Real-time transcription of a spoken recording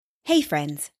Hey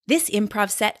friends, this improv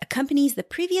set accompanies the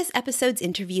previous episode's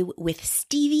interview with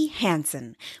Stevie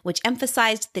Hansen, which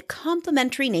emphasized the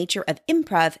complementary nature of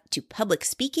improv to public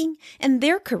speaking and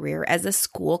their career as a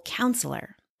school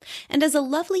counselor. And as a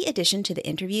lovely addition to the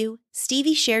interview,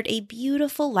 Stevie shared a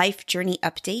beautiful life journey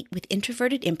update with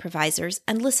introverted improvisers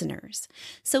and listeners.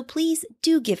 So please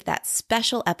do give that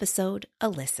special episode a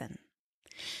listen.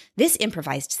 This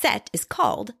improvised set is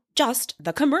called Just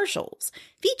the Commercials,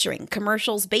 featuring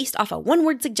commercials based off a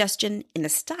one-word suggestion in the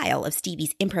style of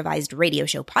Stevie's improvised radio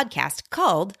show podcast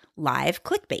called Live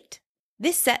Clickbait.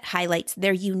 This set highlights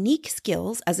their unique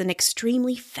skills as an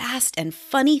extremely fast and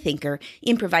funny thinker,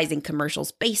 improvising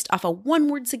commercials based off a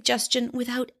one-word suggestion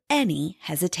without any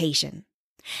hesitation.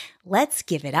 Let's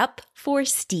give it up for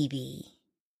Stevie.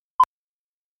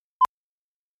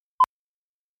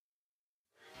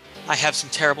 I have some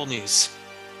terrible news.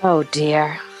 Oh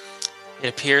dear. It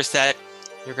appears that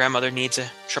your grandmother needs a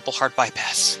triple heart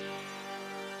bypass.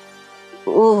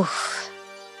 Ooh.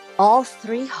 All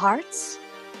 3 hearts?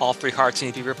 All 3 hearts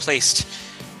need to be replaced.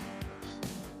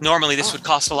 Normally, this would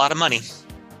cost a lot of money.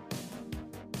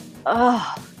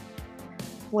 Oh.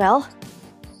 Well,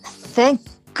 thank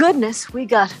goodness we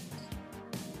got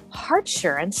heart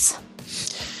insurance.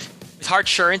 With heart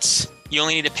insurance, you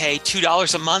only need to pay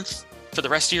 $2 a month for the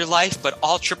rest of your life, but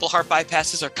all triple heart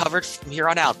bypasses are covered from here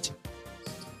on out.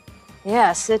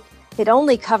 Yes, it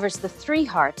only covers the 3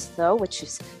 hearts, though, which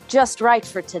is just right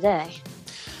for today.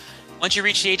 Once you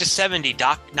reach the age of 70,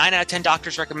 9 out of 10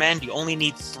 doctors recommend you only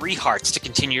need 3 hearts to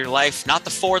continue your life, not the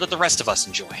 4 that the rest of us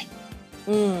enjoy.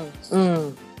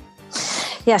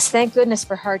 Yes, thank goodness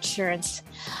for heart insurance.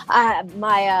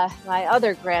 My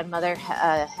other grandmother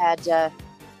had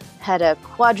a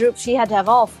quadruple. She had to have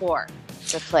all 4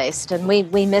 replaced, and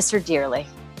we miss her dearly.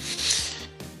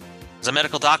 As a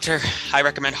medical doctor, I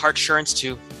recommend heart insurance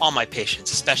to all my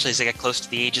patients, especially as they get close to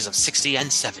the ages of 60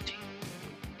 and 70.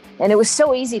 And it was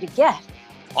so easy to get.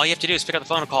 All you have to do is pick up the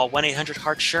phone and call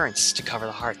 1-800-HEART-INSURANCE to cover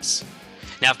the hearts.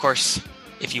 Now, of course,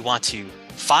 if you want to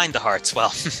find the hearts, well,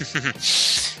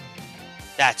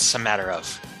 that's a matter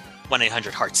of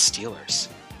 1-800-HEART-STEALERS,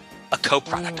 a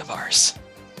co-product of ours.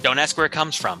 Don't ask where it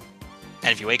comes from.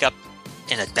 And if you wake up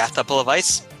in a bathtub full of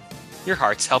ice, your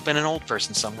heart's helping an old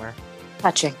person somewhere.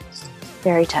 Touching.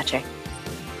 Very touching.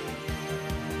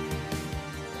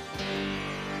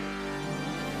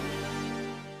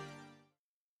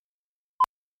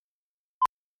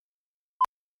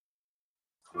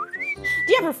 Do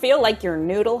you ever feel like your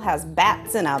noodle has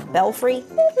bats in a belfry?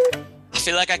 I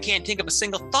feel like I can't think of a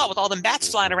single thought with all them bats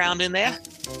flying around in there.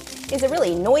 Is it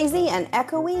really noisy and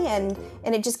echoey and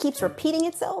it just keeps repeating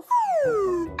itself?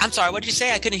 I'm sorry, what did you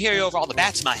say? I couldn't hear you over all the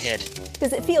bats in my head.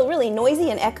 Does it feel really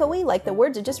noisy and echoey, like the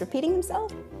words are just repeating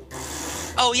themselves?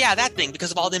 Oh yeah, that thing,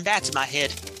 because of all them bats in my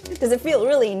head. Does it feel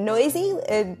really noisy,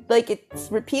 like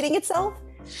it's repeating itself?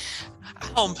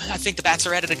 I think the bats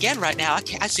are at it again right now.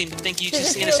 I seem to think you're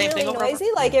just saying the Does same it thing feel over really noisy,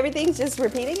 like everything's just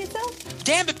repeating itself?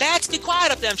 Damn it, bats, be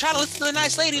quiet up there. I'm trying to listen to the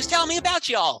nice lady who's telling me about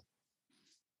y'all.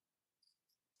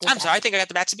 I'm sorry, I think I got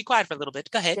the bats to be quiet for a little bit.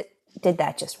 Go ahead. Did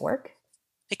that just work?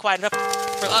 They quieted up.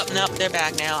 No, they're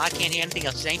back now. I can't hear anything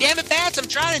else you're saying. Damn it, bats, I'm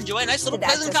trying to enjoy a nice little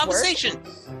pleasant conversation.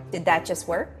 Did that just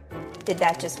work? Did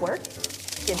that just work?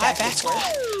 Quiet, bats,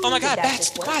 quiet. Oh my God, bats,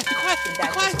 be quiet, be quiet, be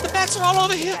quiet. The bats are all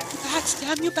over here. Bats,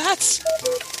 damn you, bats.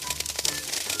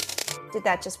 Did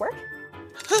that just work?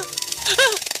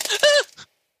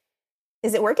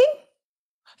 Is it working?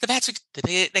 The bats,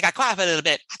 they got quiet for a little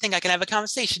bit. I think I can have a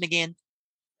conversation again.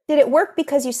 Did it work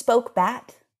because you spoke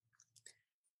bat?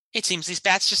 It seems these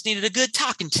bats just needed a good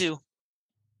talking to.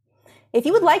 If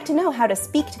you would like to know how to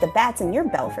speak to the bats in your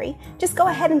belfry, just go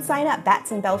ahead and sign up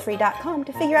batsinbelfry.com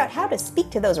to figure out how to speak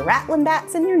to those rattling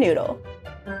bats in your noodle.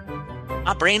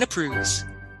 My brain approves.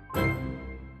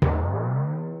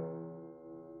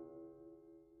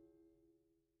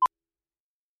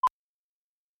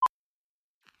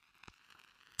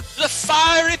 The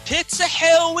fiery pits of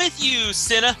hell with you,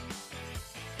 sinner.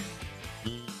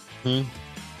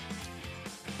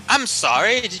 I'm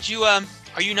sorry, did you, are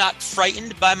you not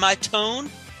frightened by my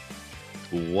tone?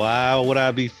 Why would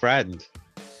I be frightened?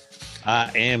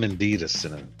 I am indeed a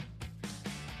sinner.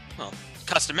 Well,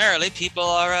 customarily, people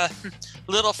are a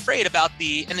little afraid about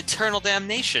an eternal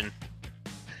damnation.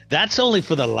 That's only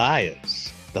for the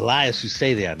liars who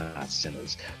say they are not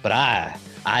sinners. But I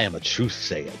am a truth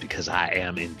sayer because I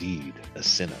am indeed a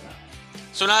sinner.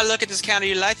 So when I look at this account of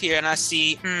your life here and I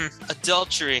see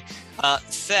adultery,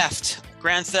 theft,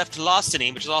 grand theft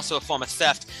larceny, which is also a form of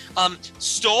theft,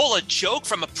 stole a joke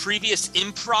from a previous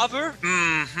improver.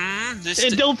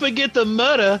 And don't forget the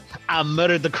murder. I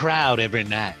murdered the crowd every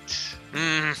night.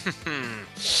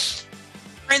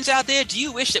 Friends out there, do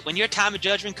you wish that when your time of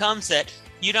judgment comes that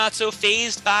you're not so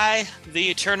fazed by the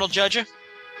eternal judger?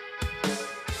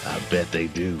 I bet they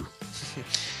do.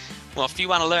 Well, if you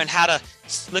want to learn how to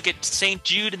look at St.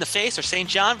 Jude in the face or St.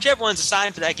 John, whichever one's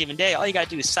assigned for that given day, all you got to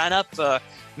do is sign up for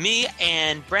me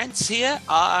and Brent's here,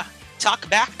 Talk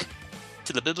Back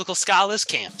to the Biblical Scholars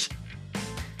Camp.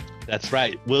 That's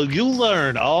right. Well, you'll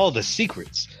learn all the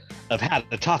secrets of how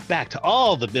to talk back to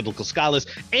all the biblical scholars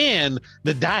and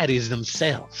the deities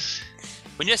themselves.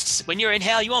 When you're in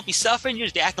hell, you won't be suffering. You're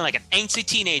just acting like an angsty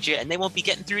teenager, and they won't be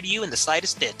getting through to you in the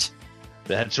slightest bit.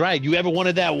 That's right. You ever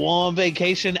wanted that warm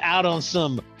vacation out on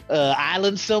some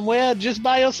island somewhere just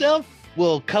by yourself?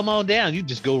 Well, come on down. You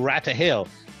just go right to hell.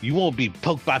 You won't be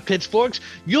poked by pitchforks.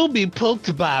 You'll be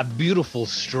poked by beautiful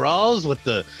straws with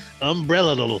the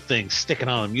umbrella little thing sticking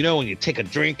on them. You know, when you take a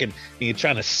drink and you're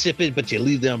trying to sip it, but you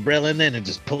leave the umbrella in there and it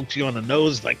just pokes you on the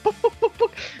nose like, pook, pook, pook,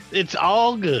 pook. It's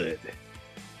all good.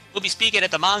 We'll be speaking at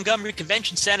the Montgomery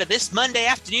Convention Center this Monday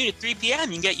afternoon at 3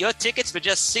 p.m. You can get your tickets for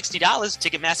just $60,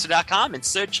 Ticketmaster.com, and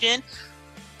search in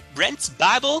Brent's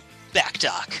Bible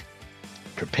Backtalk.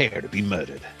 Prepare to be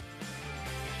murdered.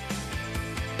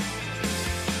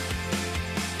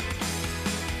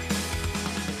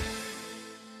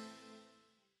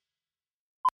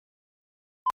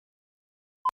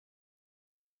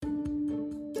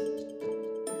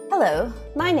 Hello,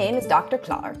 my name is Dr.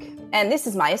 Clark, and this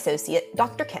is my associate,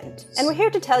 Dr. Kent, and we're here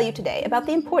to tell you today about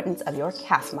the importance of your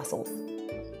calf muscles.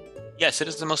 Yes, it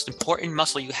is the most important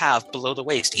muscle you have below the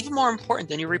waist, even more important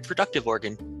than your reproductive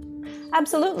organ.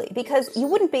 Absolutely, because you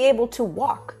wouldn't be able to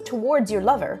walk towards your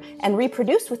lover and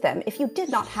reproduce with them if you did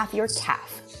not have your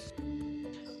calf.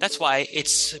 That's why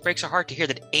it breaks our heart to hear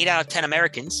that 8 out of 10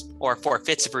 Americans, or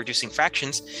 4/5 of reducing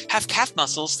fractions, have calf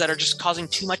muscles that are just causing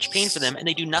too much pain for them and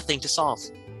they do nothing to solve.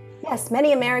 Yes,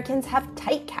 many Americans have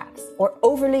tight calves, or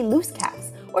overly loose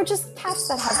calves, or just calves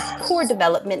that have poor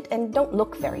development and don't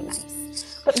look very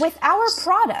nice. But with our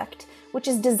product, which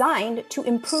is designed to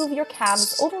improve your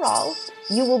calves overall,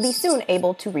 you will be soon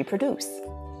able to reproduce.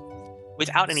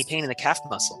 Without any pain in the calf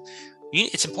muscle.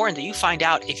 It's important that you find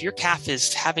out if your calf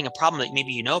is having a problem that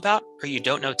maybe you know about or you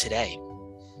don't know today.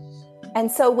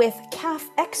 And so with Calf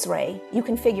X-ray, you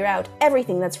can figure out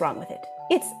everything that's wrong with it.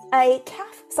 It's a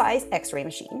calf-size X-ray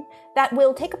machine that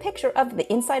will take a picture of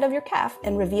the inside of your calf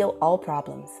and reveal all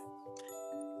problems.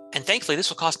 And thankfully, this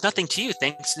will cost nothing to you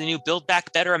thanks to the new Build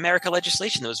Back Better America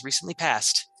legislation that was recently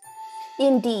passed.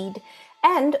 Indeed.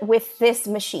 And with this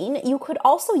machine, you could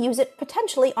also use it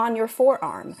potentially on your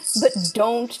forearm. But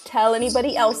don't tell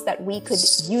anybody else that we could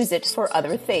use it for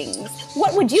other things.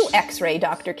 What would you X-ray,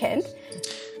 Dr. Kent?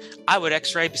 I would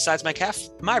X-ray, besides my calf,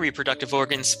 my reproductive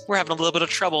organs. We're having a little bit of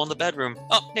trouble in the bedroom.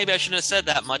 Oh, maybe I shouldn't have said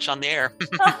that much on the air.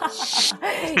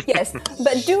 Yes,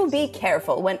 but do be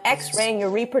careful when X-raying your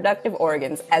reproductive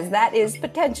organs, as that is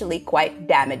potentially quite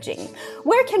damaging.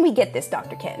 Where can we get this,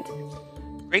 Dr. Kent?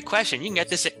 Great question. You can get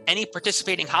this at any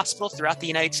participating hospital throughout the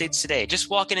United States today. Just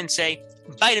walk in and say,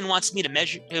 Biden wants me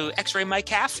to X-ray my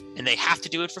calf, and they have to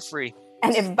do it for free.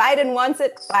 And if Biden wants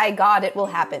it, by God, it will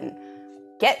happen.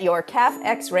 Get your calf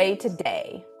X-ray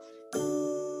today.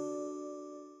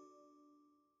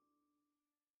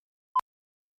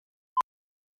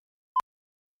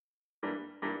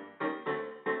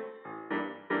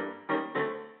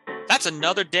 That's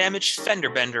another damaged fender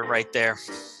bender right there.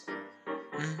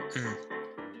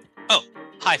 Oh,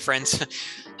 hi friends.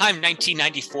 I'm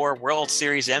 1994 World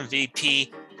Series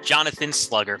MVP Jonathan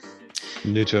Slugger.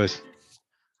 New choice.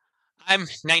 I'm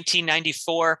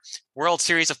 1994 World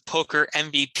Series of Poker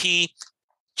MVP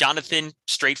Jonathan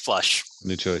Straight Flush.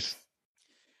 New choice.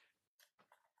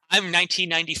 I'm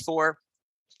 1994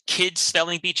 Kids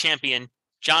Spelling Bee Champion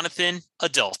Jonathan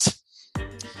Adult.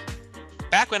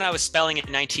 Back when I was spelling in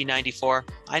 1994,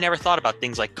 I never thought about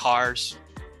things like cars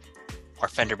or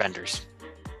fender benders.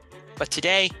 But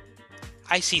today,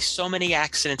 I see so many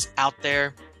accidents out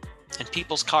there and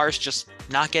people's cars just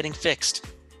not getting fixed.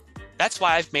 That's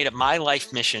why I've made it my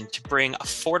life mission to bring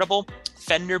affordable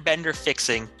fender bender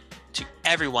fixing to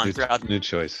everyone throughout. New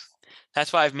choice.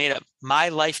 That's why I've made it my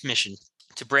life mission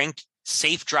to bring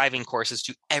safe driving courses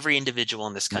to every individual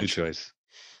in this country. New choice.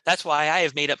 That's why I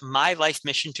have made it my life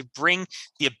mission to bring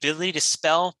the ability to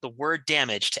spell the word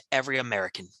damage to every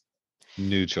American.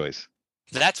 New choice.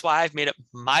 That's why I've made it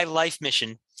my life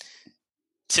mission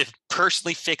to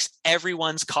personally fix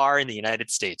everyone's car in the United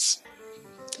States.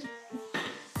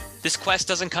 This quest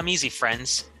doesn't come easy,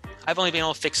 friends. I've only been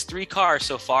able to fix 3 cars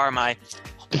so far in my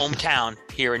hometown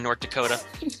here in North Dakota,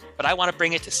 but I want to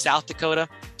bring it to South Dakota.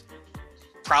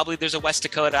 Probably there's a West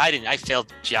Dakota. I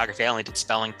failed geography. I only did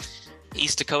spelling.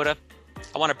 East Dakota,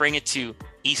 I want to bring it to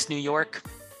East New York,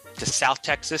 to South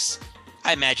Texas.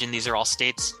 I imagine these are all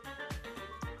states.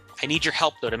 I need your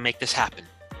help, though, to make this happen.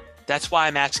 That's why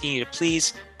I'm asking you to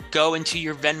please go into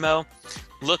your Venmo,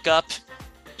 look up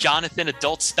Jonathan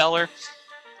Adult Speller,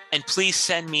 and please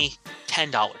send me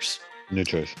 $10. New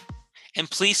choice. And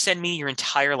please send me your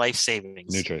entire life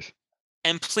savings. New choice.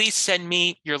 And please send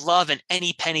me your love and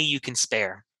any penny you can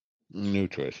spare. New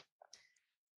choice.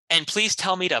 And please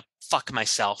tell me to fuck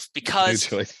myself,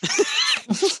 because New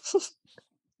choice.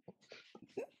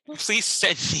 please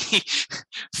send me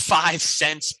 5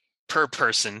 cents per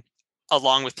person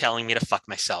along with telling me to fuck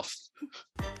myself.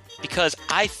 Because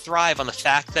I thrive on the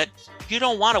fact that you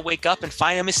don't want to wake up and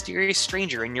find a mysterious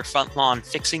stranger in your front lawn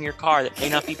fixing your car that may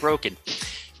not be broken.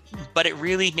 But it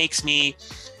really makes me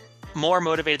more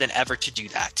motivated than ever to do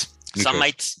that.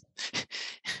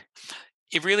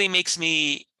 It really makes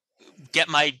me get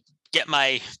my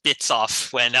bits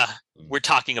off when we're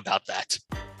talking about that.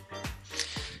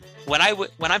 When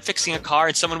I'm fixing a car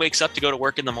and someone wakes up to go to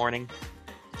work in the morning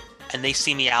and they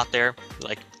see me out there,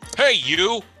 like, "Hey,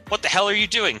 you, what the hell are you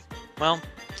doing?" Well,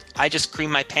 I just cream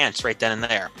my pants right then and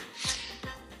there.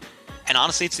 And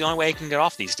honestly, it's the only way I can get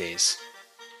off these days.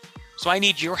 So I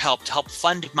need your help to help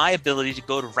fund my ability to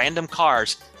go to random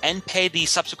cars and pay the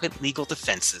subsequent legal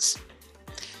defenses.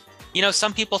 You know,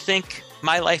 some people think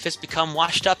my life has become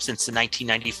washed up since the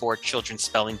 1994 Children's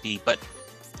Spelling Bee, but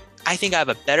I think I have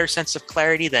a better sense of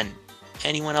clarity than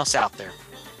anyone else out there.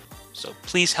 So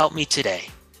please help me today.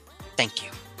 Thank you.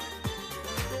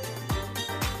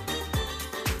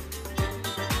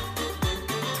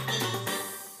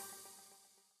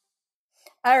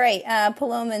 All right,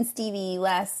 Paloma and Stevie,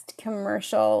 last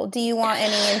commercial. Do you want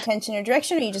any intention or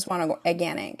direction, or you just want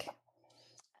organic?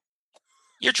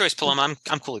 Your choice, Paloma.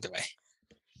 I'm cool either way.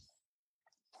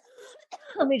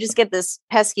 Let me just get this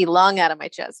pesky lung out of my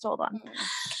chest. Hold on.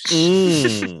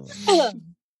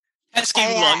 Pesky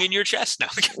lung in your chest now.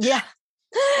 Yeah.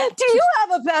 Do you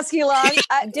have a pesky lung?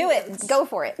 Do it. Go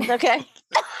for it. Okay.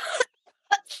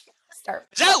 Start.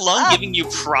 Is that lung giving you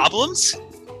problems?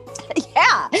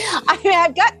 Yeah. I mean,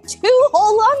 I've got 2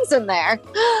 whole lungs in there.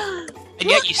 And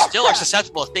yet you still are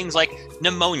susceptible to things like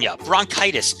pneumonia,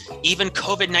 bronchitis, even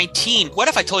COVID-19. What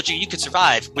if I told you you could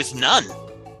survive with none?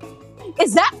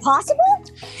 Is that possible?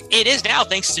 It is now,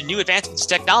 thanks to new advancements in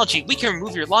technology. We can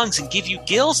remove your lungs and give you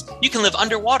gills. You can live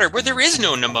underwater where there is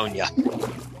no pneumonia.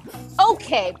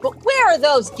 Okay, but where are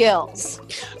those gills?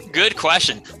 Good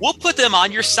question. We'll put them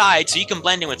on your side so you can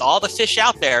blend in with all the fish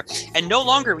out there, and no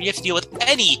longer will you have to deal with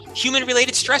any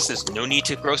human-related stresses. No need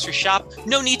to grocery shop,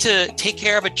 no need to take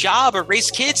care of a job or raise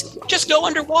kids. Just go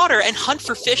underwater and hunt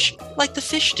for fish like the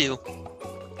fish do.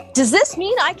 Does this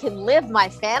mean I can live my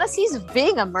fantasies of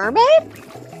being a mermaid?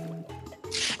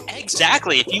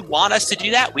 Exactly. If you want us to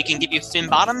do that, we can give you fin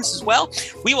bottoms as well.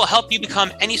 We will help you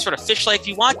become any sort of fish life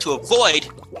you want to avoid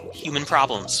human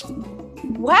problems.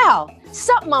 Wow,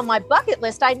 something on my bucket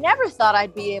list I never thought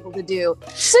I'd be able to do.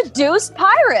 Seduce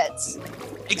pirates.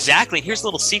 Exactly. Here's a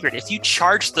little secret. If you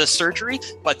charge the surgery,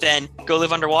 but then go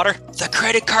live underwater, the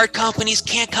credit card companies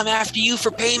can't come after you for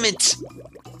payment.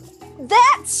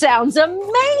 That sounds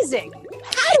amazing.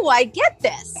 How do I get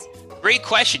this? Great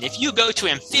question. If you go to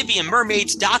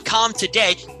amphibianmermaids.com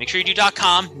today, make sure you do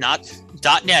 .com, not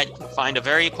 .net. You'll find a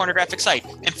very pornographic site.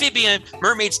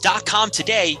 Amphibianmermaids.com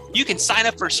today. You can sign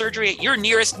up for surgery at your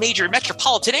nearest major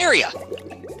metropolitan area.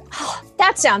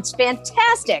 That sounds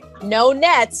fantastic. No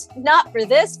nets, not for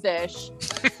this fish.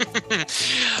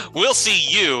 We'll see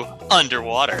you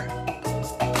underwater.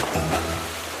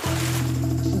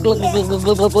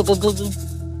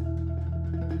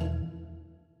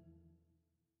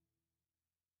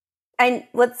 And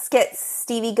let's get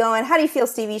Stevie going. How do you feel,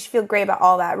 Stevie? You should feel great about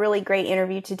all that. Really great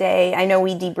interview today. I know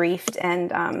we debriefed,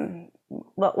 and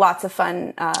lots of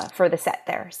fun for the set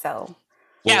there. So,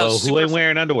 yeah, well, who ain't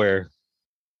wearing underwear?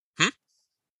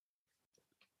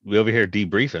 We over here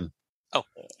debriefing. Oh,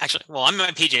 actually, well, I'm in my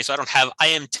PJ, so I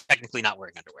am technically not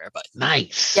wearing underwear, but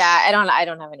Nice. Yeah, I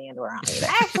don't have any underwear on either.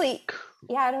 Actually,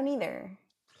 yeah, I don't either.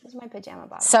 This is my pajama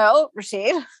bottom. So,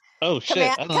 Rashid. Oh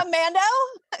shit! Commando?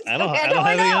 I don't have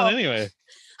any on anyway.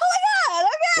 Oh my god!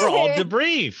 Okay. We're all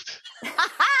debriefed.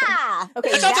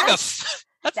 Okay, that sounds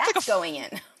like that's going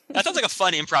in. That sounds like a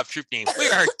fun improv troupe name. We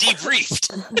are debriefed.